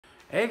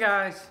Hey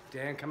guys,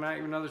 Dan coming at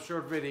you with another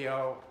short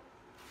video.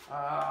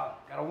 Got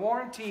a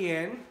warranty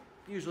in.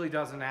 Usually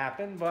doesn't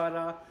happen,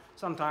 but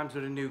sometimes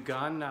with a new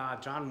gun.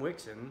 John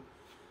Wickson,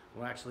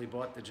 who actually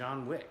bought the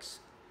John Wicks.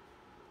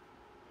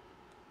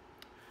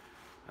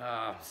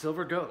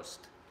 Silver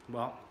Ghost.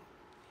 Well,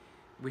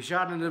 we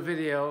shot in the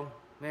video,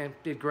 man,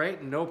 did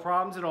great, no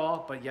problems at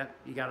all, but yet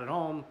you got it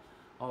home,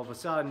 all of a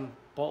sudden,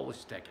 bolt was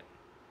sticking.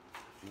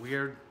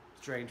 Weird,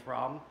 strange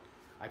problem.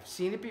 I've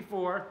seen it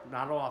before,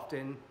 not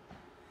often,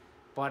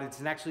 but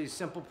it's actually a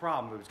simple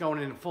problem. It was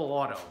going into full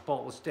auto.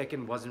 Bolt was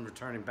sticking, wasn't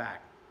returning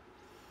back.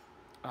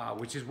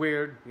 Which is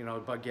weird, you know,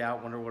 bug you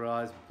out, wonder what it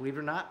was. Believe it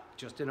or not,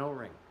 just an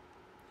O-ring.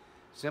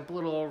 Simple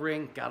little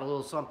O-ring, got a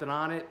little something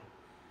on it,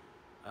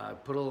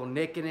 put a little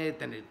nick in it,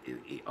 then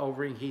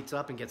O-ring heats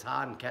up and gets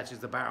hot and catches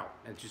the barrel.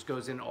 And it just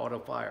goes into auto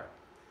fire.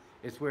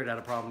 It's weird, I had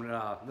a problem,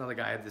 another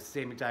guy had the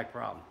same exact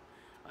problem.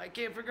 I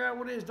can't figure out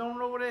what it is, don't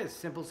know what it is.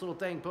 Simplest little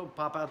thing,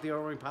 pop out the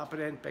O-ring, pop it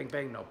in, bang,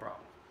 bang, no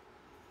problem.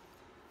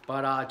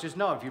 But just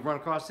know, if you run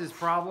across this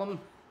problem,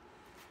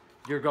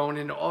 you're going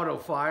into auto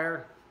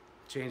fire,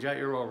 change out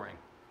your O-ring.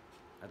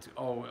 That's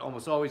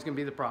almost always going to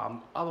be the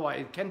problem.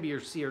 Otherwise, it can be your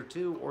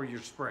sear2 or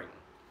your spring.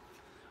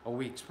 A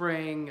weak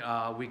spring,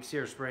 weak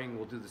sear spring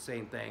will do the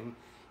same thing.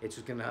 It's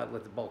just going to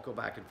let the bolt go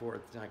back and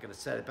forth. It's not going to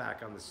set it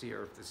back on the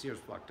sear if the sear's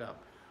fucked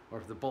up or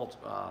if the bolt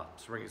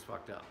spring is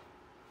fucked up.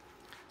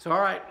 So,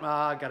 all right,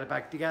 got it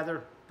back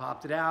together,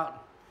 popped it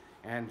out,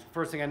 and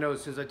first thing I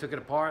noticed as soon as I took it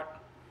apart,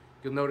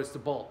 you'll notice the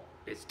bolt.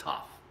 It's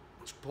tough.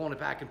 It's pulling it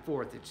back and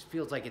forth. It just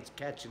feels like it's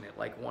catching it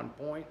like one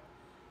point.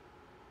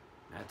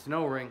 That's an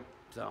O-ring.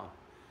 So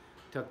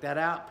took that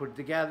out, put it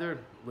together,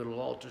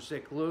 little ultra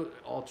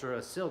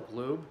silk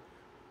lube.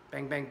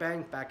 Bang, bang,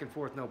 bang, back and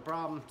forth, no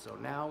problem. So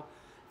now,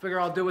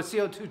 figure I'll do a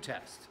CO2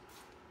 test.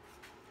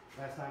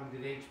 Last time we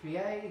did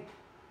HPA.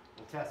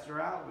 We'll test her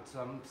out with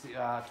some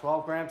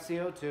 12 gram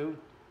CO2,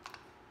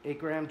 8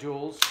 gram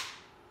joules.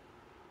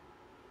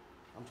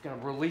 I'm just gonna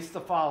release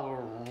the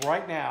follower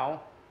right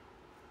now,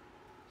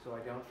 so I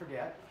don't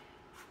forget.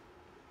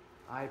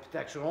 Eye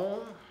protection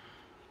on.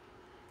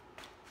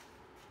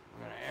 I'm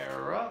gonna air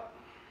her up.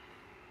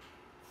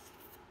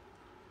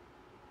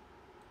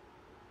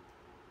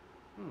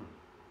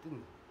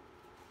 Didn't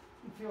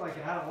feel like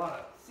it had a lot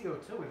of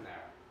CO2 in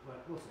there,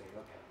 but we'll see.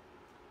 Okay.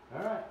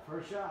 All right,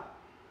 first shot.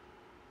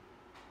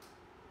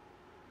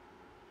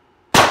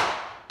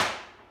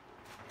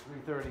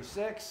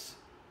 336.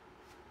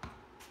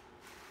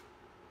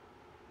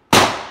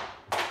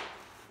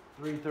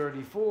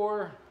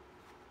 334.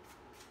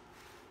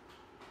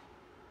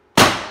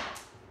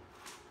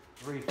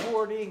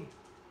 340.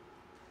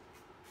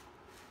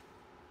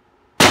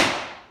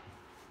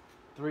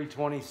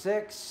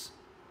 326.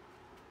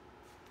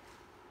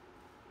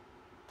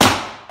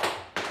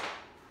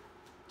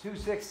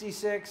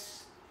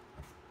 266,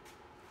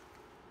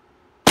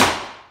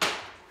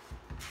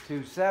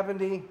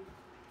 270,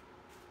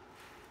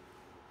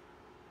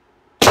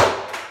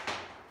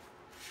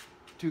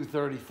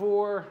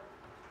 234,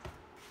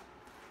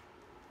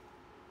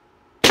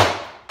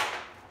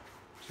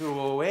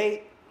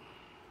 208,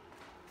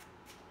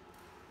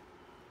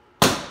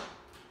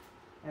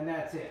 and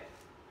that's it.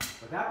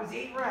 But that was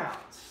 8 rounds.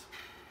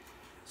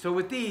 So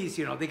with these,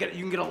 you know, you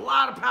can get a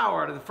lot of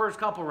power out of the first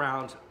couple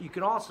rounds. You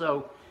can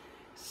also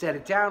set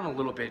it down a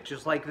little bit,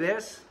 just like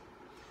this,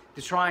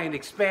 to try and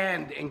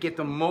expand and get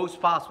the most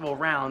possible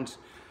rounds.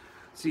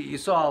 See, you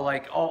saw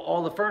like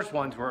all the first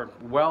ones were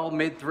well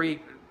mid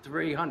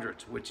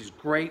 300s, which is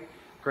great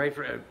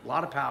for a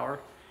lot of power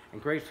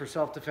and great for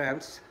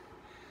self-defense.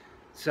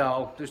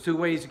 So there's 2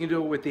 ways you can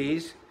do it with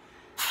these.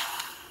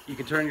 You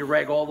can turn your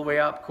reg all the way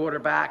up,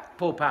 quarterback,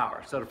 full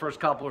power. So the first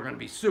couple are going to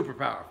be super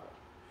powerful,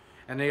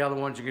 and the other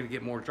ones you're going to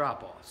get more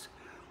drop-offs.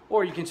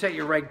 Or you can set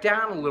your reg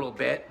down a little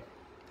bit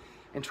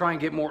and try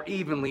and get more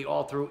evenly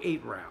all through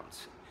 8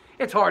 rounds.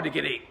 It's hard to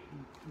get 8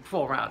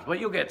 full rounds, but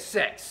you'll get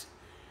 6.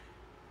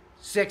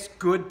 6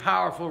 good,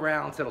 powerful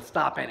rounds that'll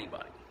stop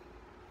anybody.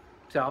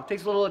 So it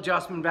takes a little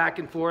adjustment back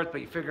and forth,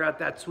 but you figure out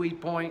that sweet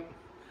point.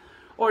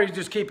 Or you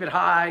just keep it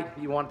high.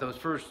 You want those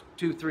first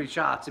 2-3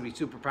 shots to be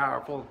super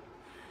powerful.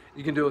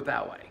 You can do it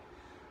that way.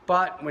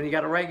 But when you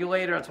got a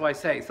regulator, that's why I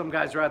say, some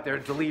guys are out there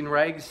deleting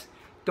regs.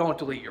 Don't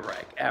delete your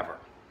reg, ever.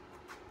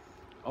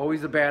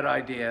 Always a bad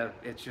idea.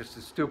 It's just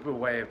a stupid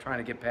way of trying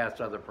to get past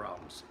other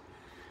problems.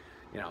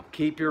 You know,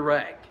 keep your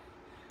reg.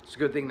 It's a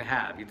good thing to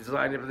have. You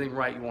design everything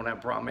right, you won't have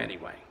a problem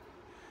anyway.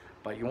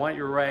 But you want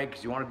your reg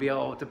because you want to be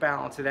able to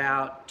balance it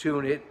out,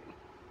 tune it,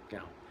 you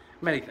know,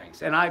 many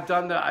things. And I've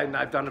done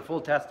the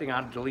full testing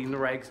on deleting the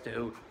regs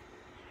too,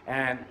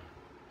 and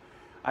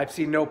I've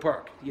seen no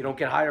perk. You don't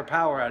get higher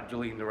power out of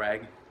deleting the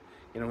reg.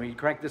 You know, when you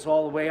crank this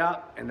all the way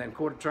up and then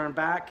quarter turn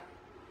back,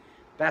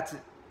 that's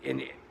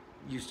in it.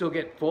 You still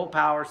get full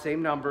power,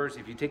 same numbers.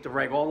 If you take the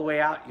reg all the way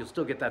out, you'll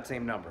still get that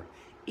same number,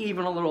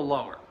 even a little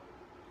lower.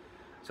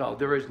 So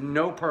there is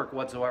no perk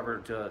whatsoever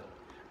to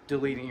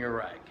deleting your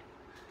reg.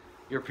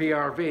 Your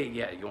PRV,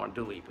 yeah, you want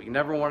to delete, but you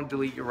never want to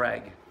delete your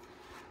reg.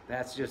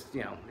 That's just,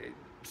 you know,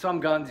 some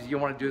guns you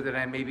want to do that,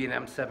 and maybe an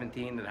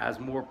M17 that has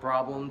more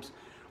problems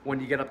when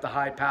you get up to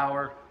high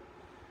power.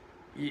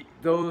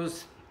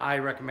 Those, I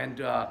recommend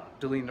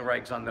deleting the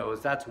regs on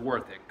those. That's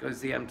worth it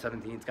because the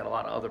M17's got a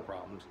lot of other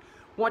problems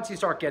once you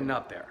start getting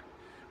up there.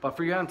 But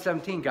for your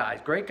M17 guys,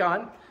 great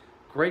gun,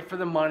 great for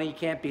the money,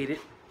 can't beat it.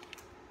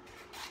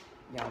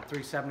 You know,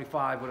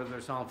 $375, whatever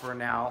they're selling for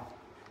now.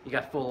 You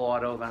got full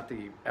auto, not that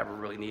you ever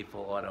really need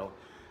full auto.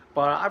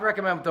 But I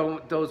recommend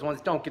those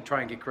ones, don't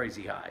try and get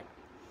crazy high.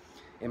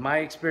 In my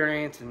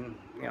experience, and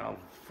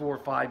 4 or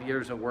 5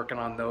 years of working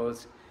on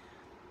those,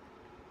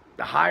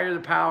 the higher the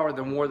power,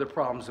 the more the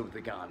problems with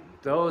the gun.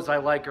 Those I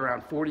like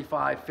around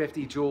 45,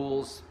 50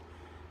 joules.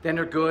 Then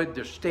they're good,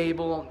 they're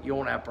stable, you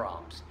won't have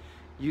problems.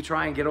 You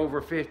try and get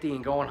over 50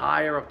 and going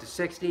higher up to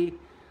 60,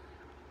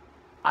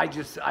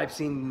 I've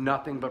seen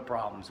nothing but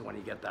problems when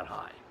you get that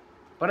high.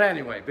 But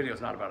anyway,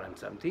 video's not about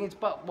M17s,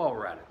 but while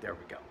we're at it, there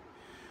we go.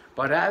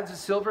 But as the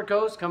Silver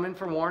Ghost come in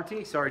for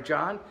warranty, sorry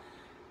John,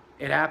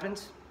 it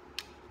happens.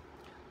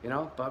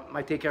 But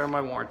I take care of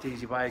my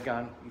warranties. You buy a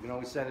gun, you can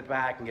always send it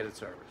back and get it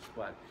serviced.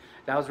 But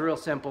that was a real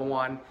simple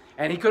one.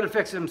 And he could have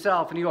fixed it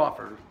himself, and he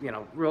offered,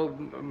 real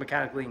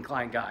mechanically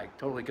inclined guy.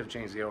 Totally could have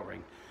changed the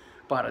O-ring.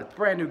 But a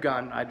brand new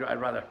gun, I'd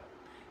rather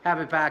have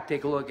it back,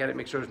 take a look at it,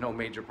 make sure there's no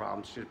major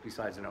problems just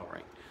besides an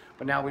O-ring.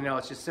 But now we know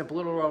it's just simple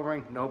little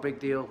O-ring, no big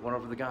deal, went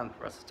over the gun.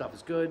 The rest of the stuff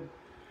is good.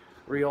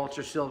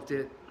 Re-ultra silked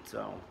it,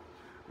 so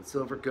the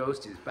Silver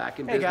Ghost is back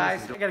in business. Hey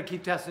guys, I gotta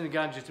keep testing the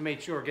gun just to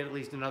make sure, get at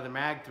least another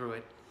mag through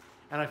it.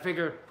 And I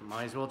figure,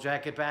 might as well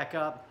jack it back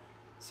up,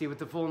 see what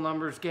the full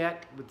numbers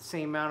get with the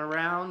same amount of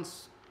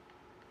rounds.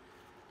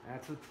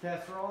 That's what the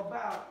tests are all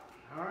about.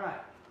 All right.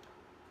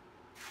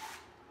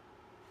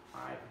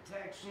 Eye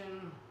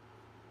protection.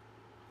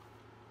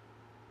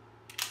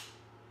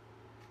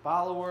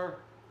 Follower.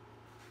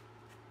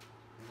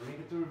 And make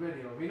it through the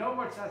video. There'll be no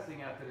more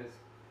testing after this,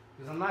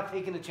 because I'm not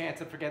taking a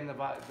chance of forgetting the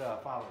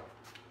follower.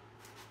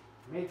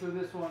 Made through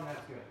this one,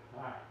 that's good.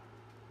 All right.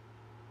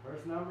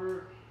 First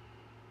number.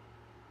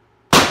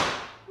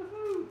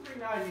 Woohoo!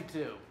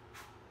 392.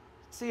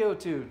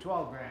 CO2,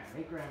 12 gram,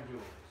 8 gram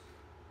joules.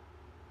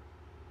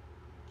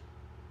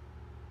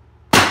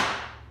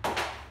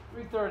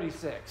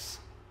 336.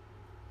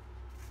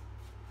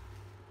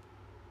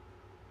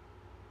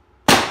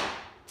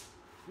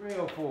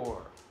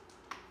 304.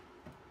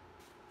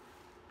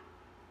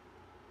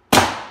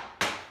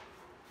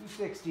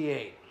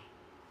 268.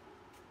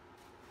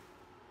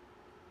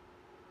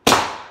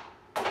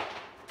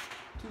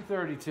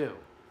 232.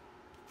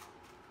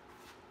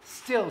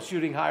 Still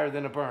shooting higher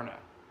than a burner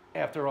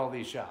after all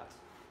these shots.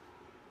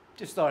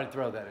 Just thought I'd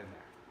throw that in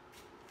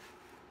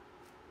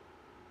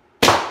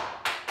there.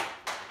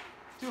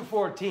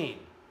 214.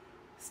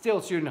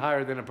 Still shooting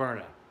higher than a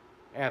burner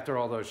after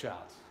all those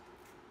shots.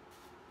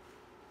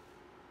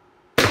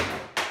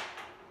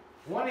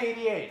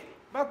 188.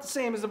 About the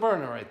same as the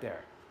burner right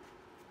there.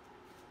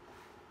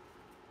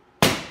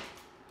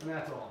 And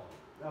that's all.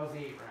 That was the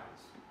 8 rounds.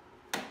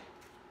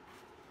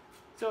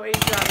 So 8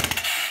 shots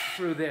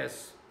through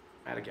this,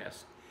 at a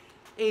guess.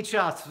 8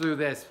 shots through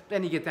this,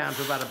 then you get down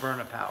to about a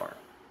burner power.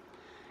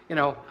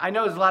 I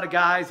know there's a lot of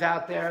guys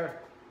out there,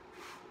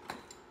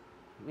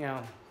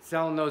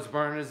 selling those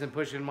burners and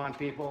pushing them on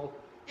people.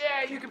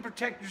 Yeah, you can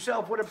protect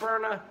yourself with a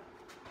burner.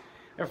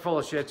 They're full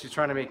of shit, just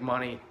trying to make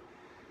money.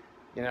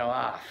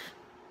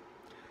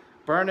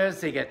 Burners,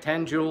 they get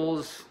 10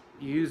 joules.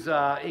 You use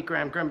 8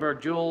 gram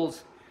Grimberg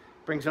joules,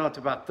 brings it up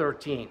to about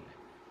 13.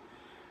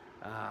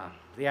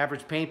 The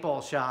average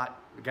paintball shot,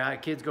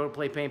 kids go to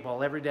play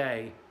paintball every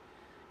day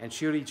and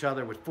shoot each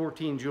other with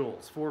 14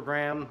 joules. 4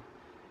 gram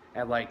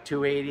at like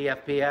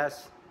 280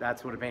 FPS,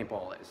 that's what a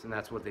paintball is, and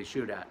that's what they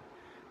shoot at.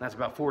 And that's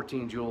about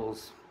 14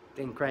 joules.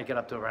 They can crank it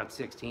up to around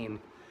 16.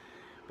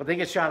 But they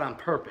get shot on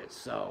purpose,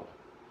 so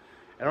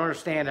I don't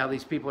understand how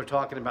these people are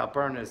talking about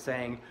burners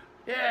saying,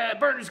 yeah,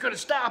 burner's gonna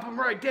stop him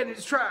right dead in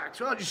his tracks,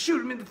 so I'll just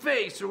shoot him in the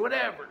face or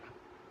whatever.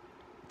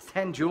 It's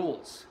 10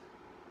 joules.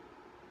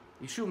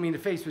 You shoot me in the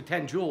face with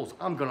 10 joules,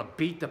 I'm gonna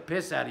beat the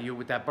piss out of you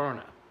with that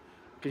burner.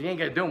 Because you ain't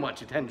gonna do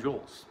much at 10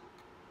 joules.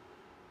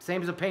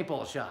 Same as a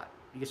paintball shot.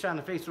 You get shot in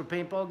the face with a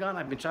paintball gun,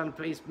 I've been shot in the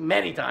face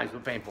many times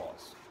with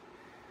paintballs.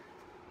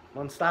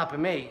 Wasn't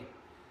stopping me.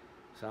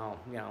 So,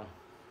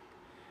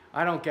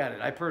 I don't get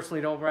it. I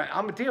personally don't,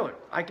 I'm a dealer.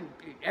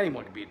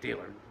 Anyone can be a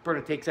dealer.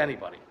 Burner takes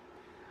anybody.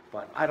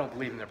 But I don't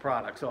believe in their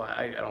product, so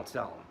I don't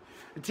sell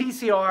them. The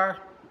TCR,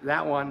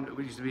 that one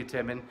used to be a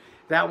Timin.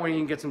 That one you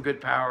can get some good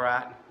power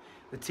at.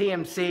 The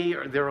TMC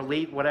or their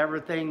Elite, whatever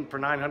thing, for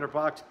 900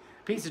 bucks,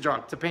 piece of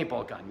junk. It's a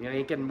paintball gun. You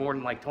ain't getting more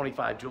than like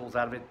 25 joules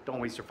out of it. Don't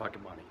waste your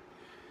fucking money.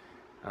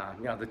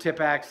 The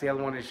Tipax, the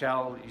other one is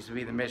Shell, used to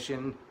be the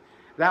Mission.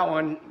 That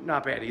one,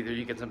 not bad either.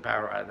 You get some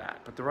power out of that.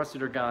 But the rest of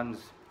their guns,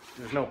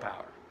 there's no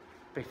power.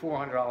 Pay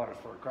 $400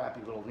 for a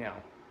crappy little,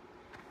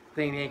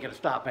 thing that ain't gonna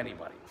stop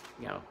anybody.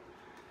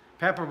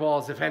 Pepper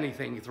balls, if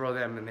anything, you throw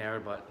them in there,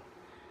 but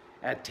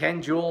at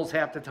 10 joules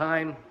half the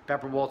time,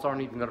 pepper balls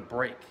aren't even gonna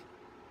break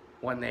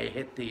when they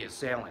hit the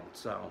assailant.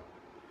 So,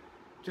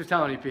 just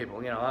telling you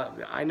people,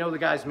 I know the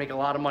guys make a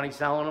lot of money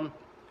selling them,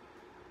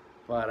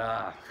 But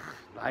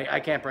I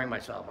can't bring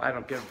myself. I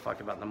don't give a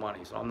fuck about the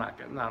money, so I'm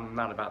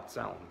not about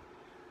selling.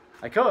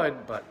 I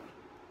could, but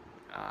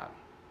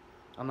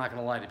I'm not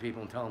gonna lie to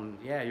people and tell them,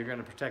 yeah, you're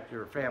gonna protect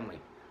your family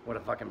with a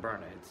fucking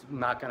burner. It's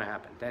not gonna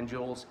happen. 10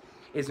 joules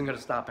isn't gonna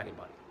stop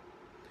anybody.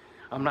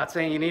 I'm not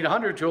saying you need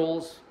 100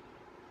 joules.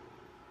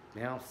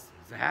 You know,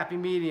 it's a happy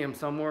medium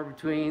somewhere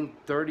between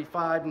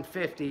 35 and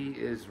 50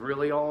 is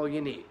really all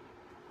you need.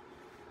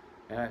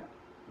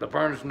 The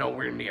burner's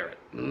nowhere near it.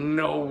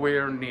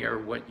 Nowhere near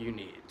what you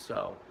need.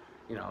 So,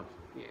 you know,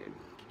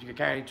 you can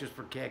carry it just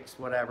for kicks,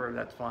 whatever,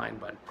 that's fine.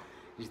 But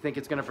if you think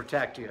it's going to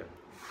protect you,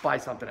 buy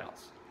something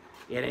else.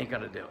 It ain't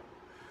going to do it.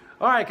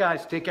 All right,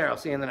 guys, take care. I'll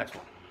see you in the next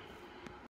one.